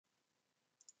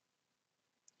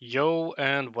Yo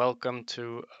and welcome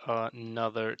to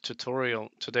another tutorial.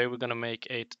 Today we're going to make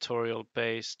a tutorial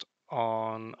based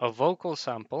on a vocal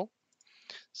sample.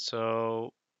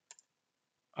 So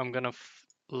I'm going to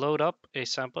load up a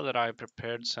sample that I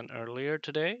prepared sent earlier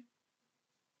today.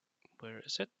 Where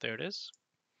is it? There it is.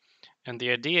 And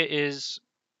the idea is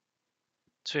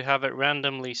to have it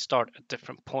randomly start at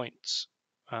different points.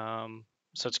 So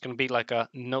it's going to be like a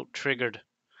note triggered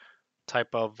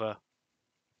type of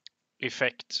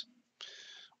effect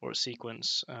or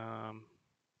sequence.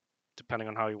 Depending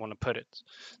on how you want to put it.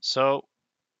 So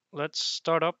let's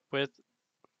start up with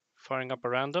firing up a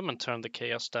random and turn the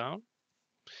chaos down.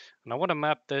 And I want to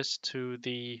map this to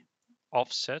the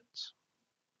offset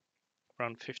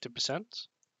around 50%.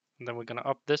 And then we're going to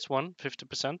up this one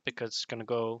 50% because it's going to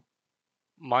go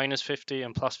minus 50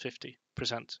 and plus 50%,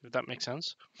 if that makes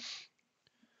sense.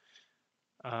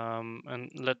 And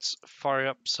let's fire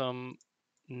up some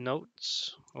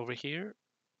notes over here.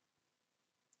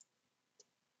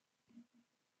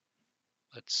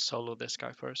 Let's solo this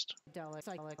guy first.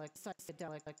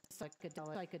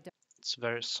 It's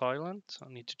very silent. I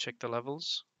need to check the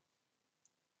levels.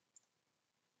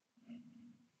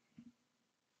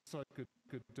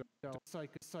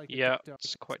 Yeah,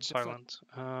 it's quite silent.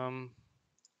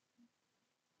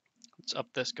 Let's up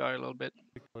this guy a little bit.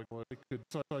 I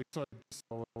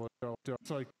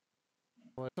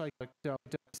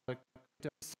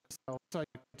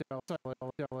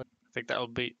think that'll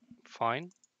be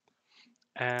fine.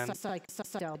 And I'm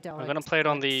going to play it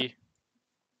on the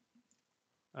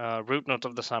root note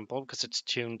of the sample because it's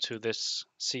tuned to this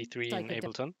C3 in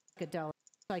Ableton.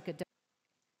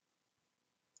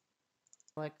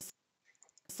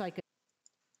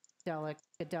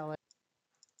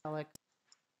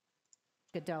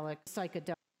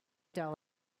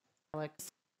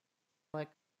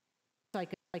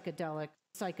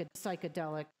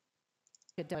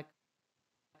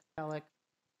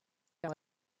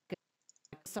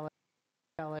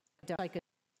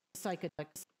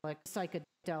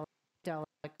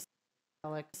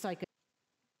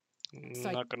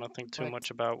 I'm not going to think too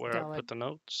much about where I put the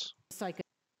notes.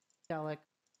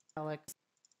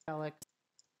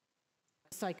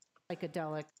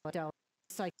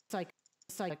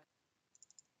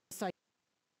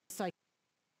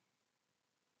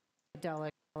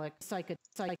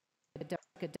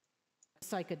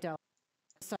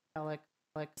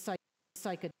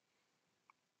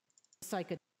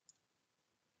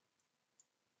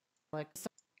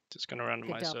 Just going to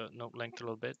randomize the note length a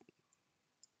little bit.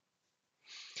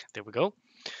 There we go.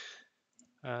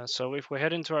 So if we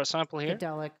head into our sample here,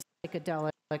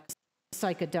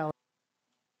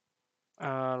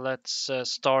 let's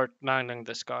start mangling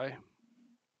this guy.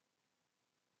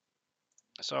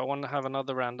 So I want to have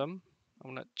another random. I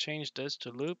want to change this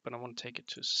to loop and I want to take it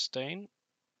to sustain.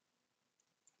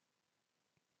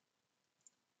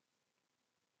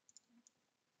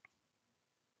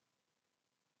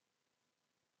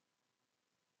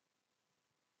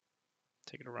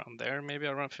 Take it around there, maybe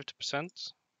around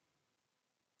 50%.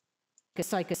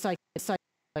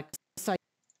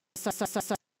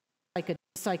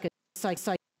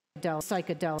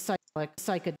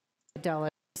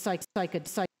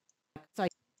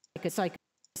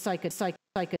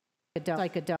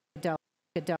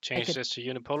 Change this to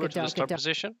unipolar to the start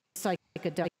position.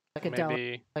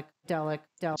 Maybe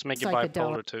let's make it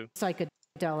bipolar too.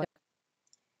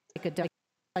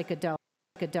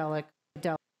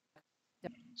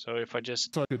 So if I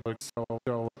just you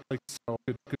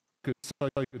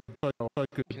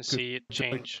can see it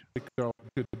change.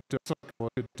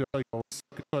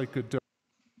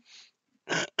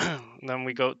 Then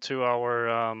we go to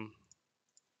our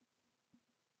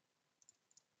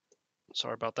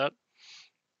sorry about that.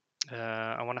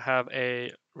 I want to have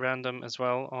a random as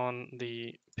well on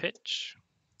the pitch,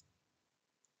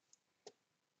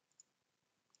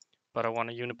 but I want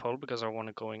a unipole because I want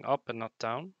it going up and not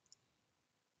down.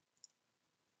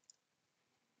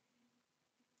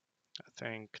 I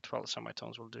think 12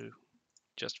 semitones will do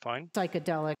just fine.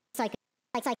 Psychedelic.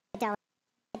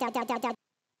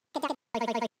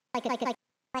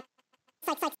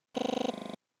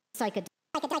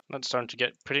 That's starting to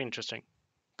get pretty interesting,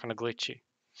 kind of glitchy.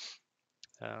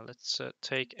 Let's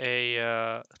take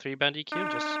a 3-band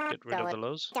EQ, just get rid of the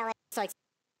lows.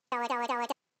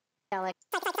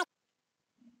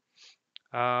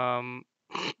 I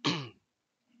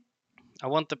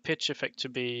want the pitch effect to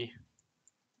be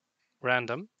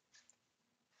random.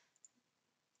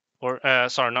 Or,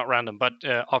 sorry, not random, but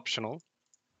optional.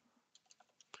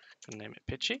 I'm gonna name it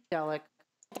Pitchy.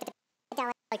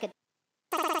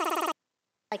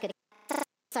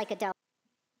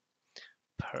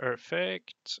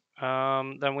 Perfect.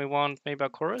 Then we want maybe a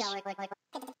chorus.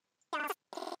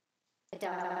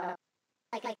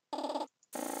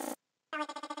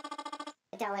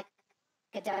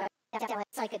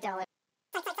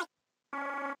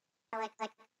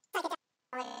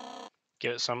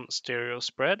 Give it some stereo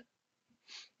spread.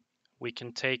 We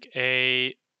can take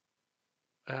a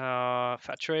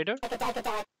Faturator.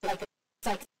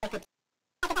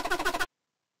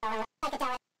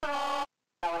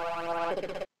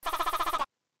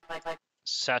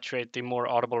 Saturate the more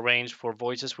audible range for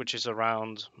voices, which is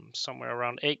around somewhere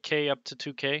around 8K up to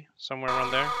 2K, somewhere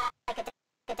around there.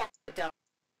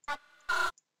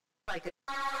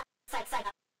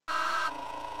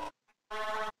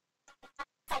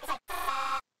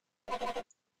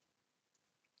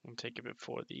 And take a bit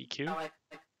for the EQ.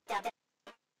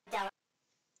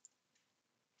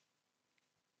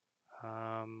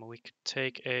 We could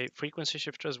take a frequency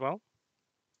shifter as well.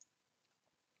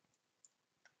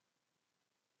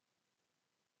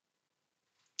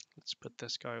 Let's put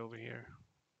this guy over here.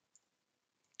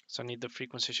 So I need the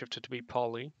frequency shifter to be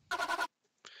poly.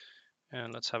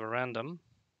 And let's have a random.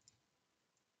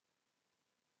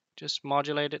 Just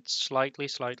modulate it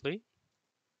slightly.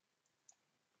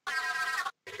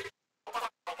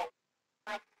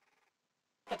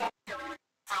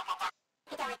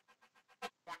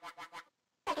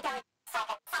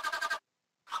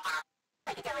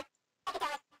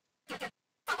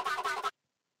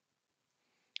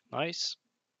 Nice.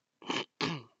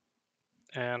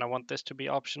 And I want this to be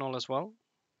optional as well.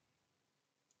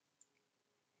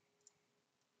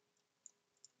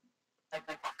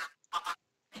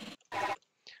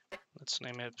 Let's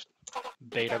name it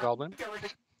Beta Goblin.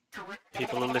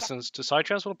 People who listen to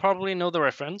Psytrance will probably know the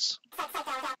reference.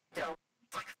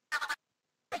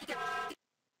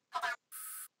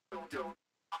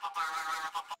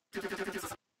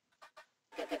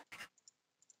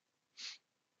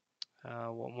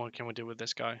 What more can we do with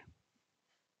this guy?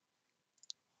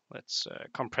 Let's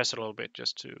compress it a little bit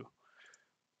just to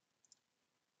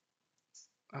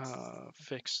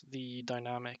fix the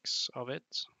dynamics of it.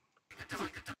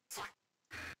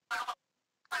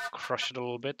 Crush it a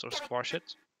little bit or squash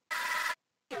it.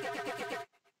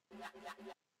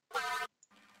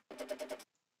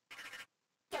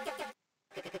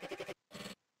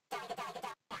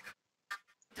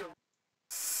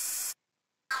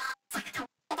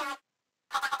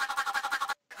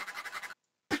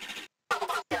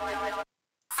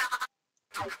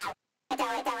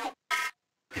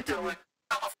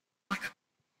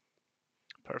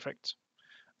 Perfect.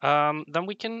 Then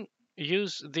we can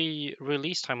use the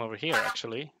release time over here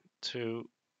actually to,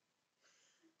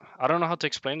 I don't know how to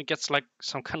explain, it gets like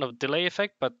some kind of delay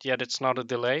effect, but yet it's not a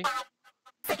delay.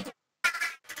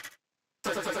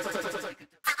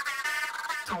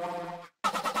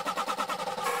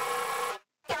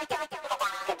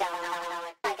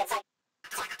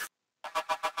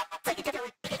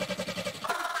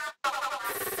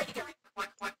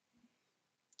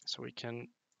 So we can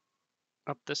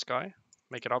up this guy,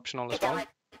 make it optional as well.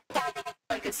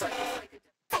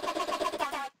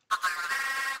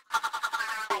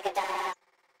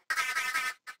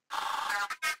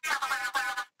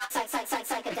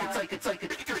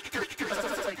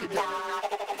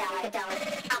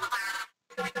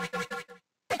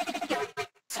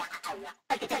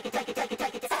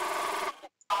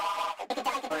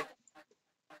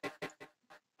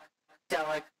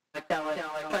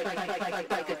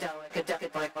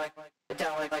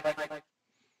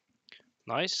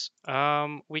 Nice.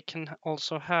 We can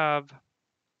also have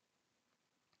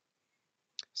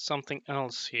something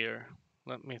else here.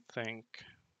 Let me think.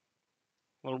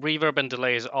 Well, reverb and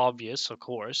delay is obvious, of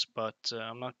course, but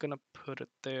I'm not gonna put it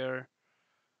there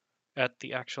at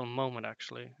the actual moment,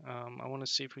 actually. I want to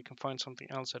see if we can find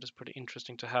something else that is pretty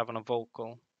interesting to have on a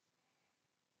vocal.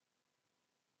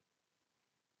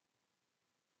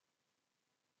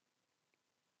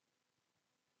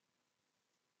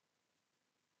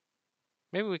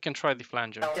 Maybe we can try the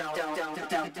flanger.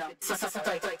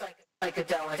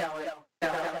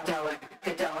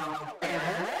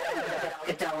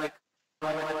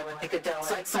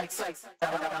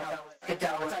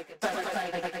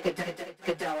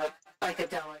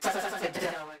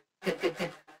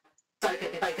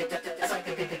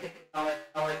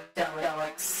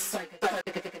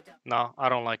 No, I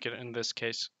don't like it in this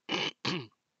case.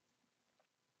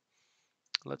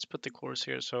 Let's put the chorus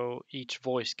here so each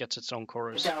voice gets its own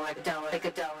chorus.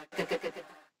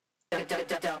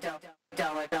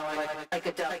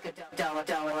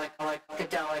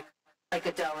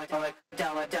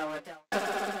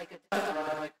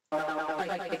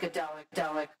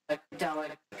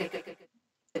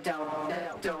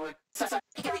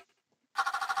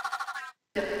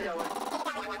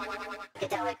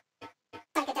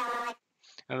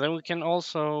 we can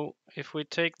also, if we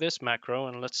take this macro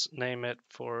and let's name it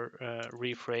for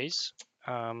rephrase,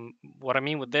 what I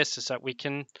mean with this is that we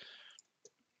can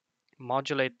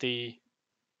modulate the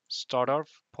start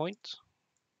off point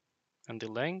and the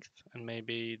length and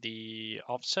maybe the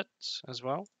offset as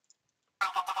well.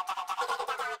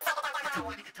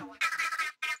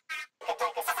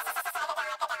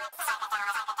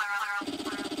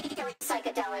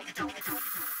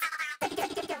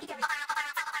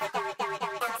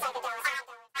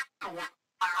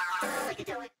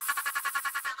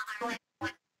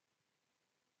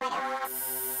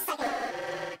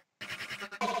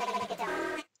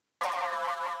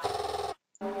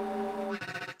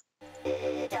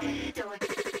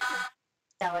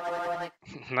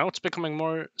 Now it's becoming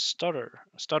more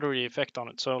stuttery effect on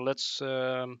it. So let's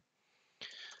name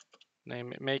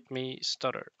it, make me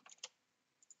stutter.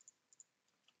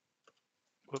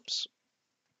 Whoops.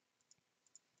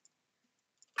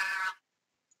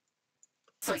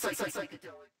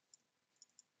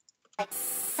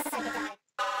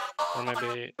 Or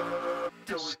maybe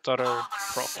stutter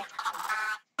proc.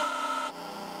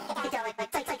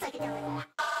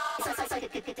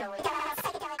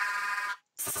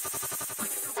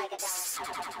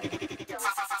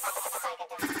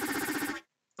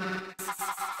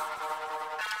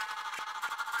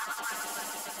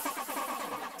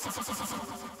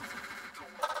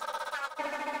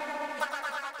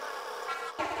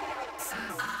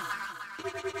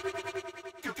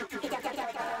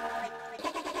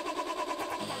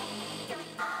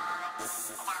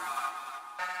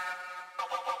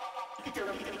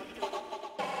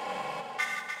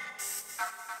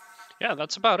 Yeah,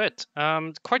 that's about it.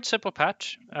 Quite simple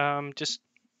patch. I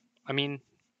mean,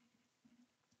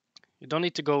 you don't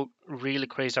need to go really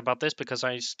crazy about this because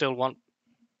I still want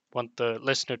the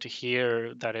listener to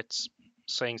hear that it's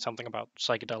saying something about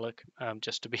psychedelic,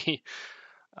 just to be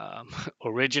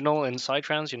original in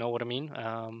psytrance. You know what I mean?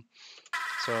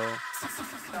 So,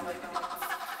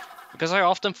 because I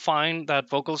often find that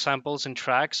vocal samples in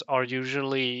tracks are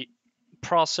usually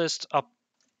processed up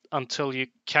until you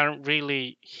can't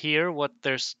really hear what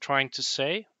they're trying to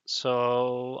say.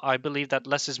 So I believe that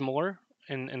less is more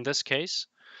in this case.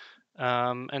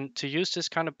 And to use this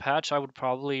kind of patch, I would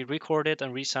probably record it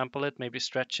and resample it, maybe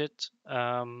stretch it,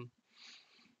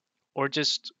 or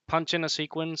just punch in a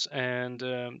sequence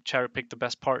and cherry pick the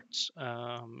best parts.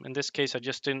 In this case, I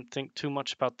just didn't think too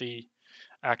much about the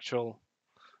actual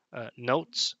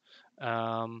notes.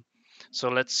 So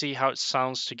let's see how it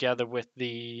sounds together with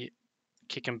the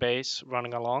kick and bass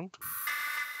running along.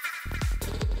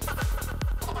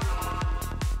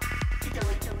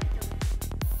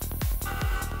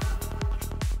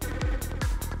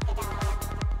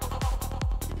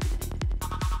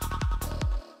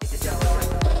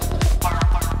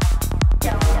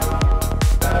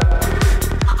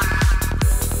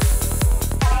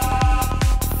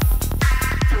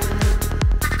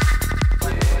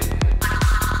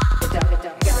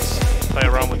 Play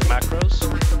around with macros.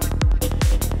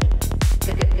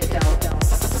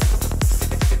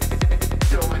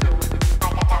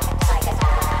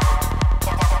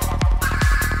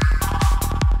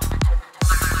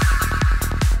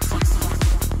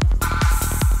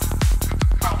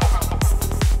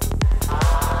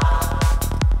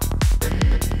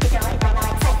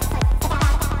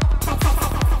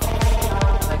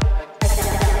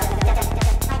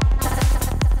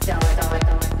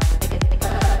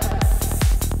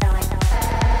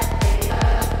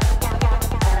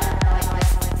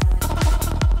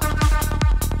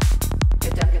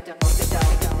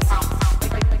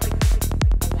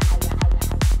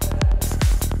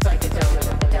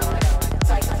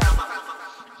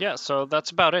 Yeah, so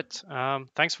that's about it.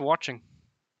 Thanks for watching.